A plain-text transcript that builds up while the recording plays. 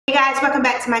guys, welcome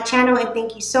back to my channel and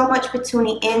thank you so much for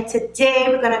tuning in. Today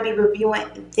we're going to be reviewing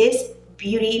this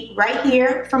beauty right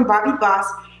here from Bobbi Boss.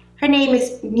 Her name is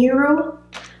NURU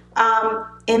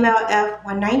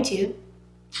MLF192.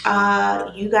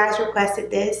 You guys requested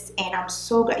this and I'm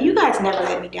so glad. You guys never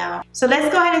let me down. So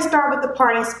let's go ahead and start with the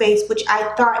parting space, which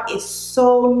I thought is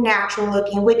so natural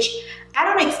looking, which I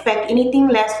don't expect anything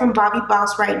less from Bobbi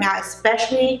Boss right now,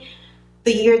 especially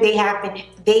the year they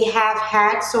have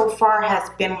had so far has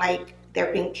been like,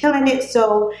 they've been killing it.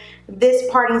 So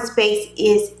this parting space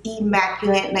is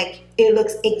immaculate. Like, it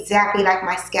looks exactly like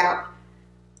my scalp.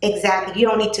 Exactly. You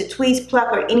don't need to tweeze,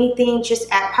 pluck, or anything. Just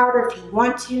add powder if you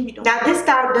want to. Now this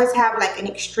style does have like an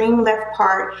extreme left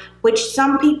part, which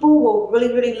some people will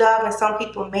really love and some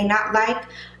people may not like.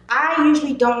 I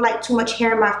usually don't like too much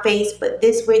hair in my face, but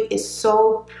this wig is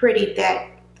so pretty that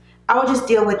I'll just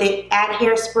deal with it. Add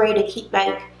hairspray to keep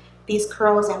like these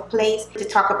curls in place. To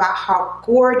talk about how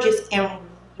gorgeous and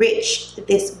rich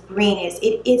this green is.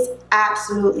 It is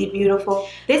absolutely beautiful.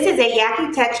 This is a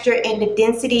yaki texture and the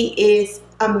density is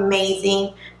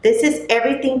amazing. This is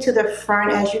everything to the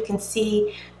front. As you can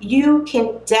see, you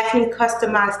can definitely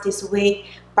customize this wig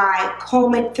by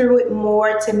combing through it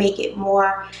more to make it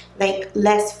more like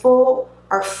less full,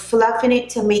 or fluffing it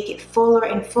to make it fuller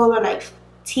and fuller, like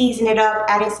teasing it up,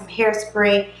 adding some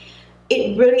hairspray.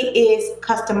 It really is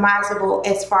customizable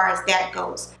as far as that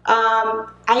goes. I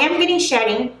am getting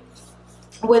shedding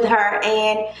with her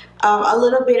and a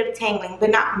little bit of tangling,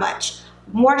 but not much.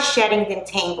 More shedding than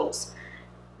tangles,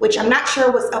 which I'm not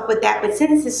sure what's up with that, but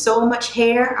since it's so much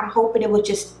hair, I'm hoping it will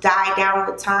just die down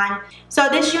with time. So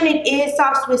this unit is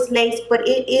soft Swiss lace, but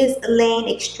it is laying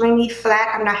extremely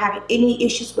flat. I'm not having any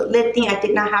issues with lifting. I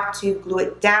did not have to glue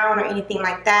it down or anything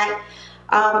like that.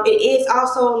 It is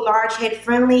also large head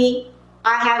friendly.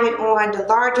 I have it on the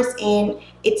largest and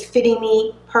it's fitting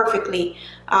me perfectly.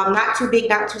 Not too big,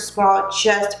 not too small,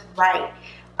 just right.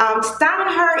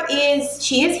 Styling her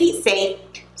she is heat safe.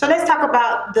 So let's talk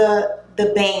about the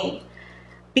bang.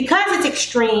 Because it's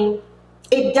extreme,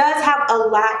 it does have a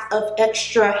lot of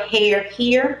extra hair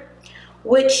here,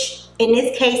 which in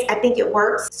this case, I think it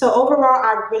works. So overall,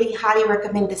 I really highly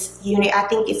recommend this unit. I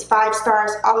think it's 5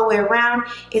 stars all the way around.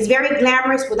 It's very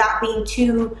glamorous without being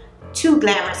too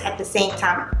glamorous at the same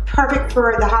time. Perfect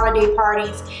for the holiday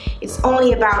parties. It's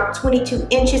only about 22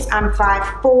 inches. I'm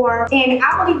 5'4". And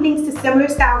I will leave links to similar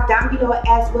styles down below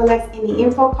as well as in the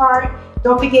info card.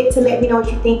 Don't forget to let me know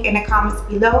what you think in the comments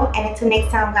below. And until next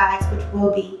time, guys, which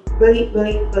will be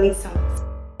really soon.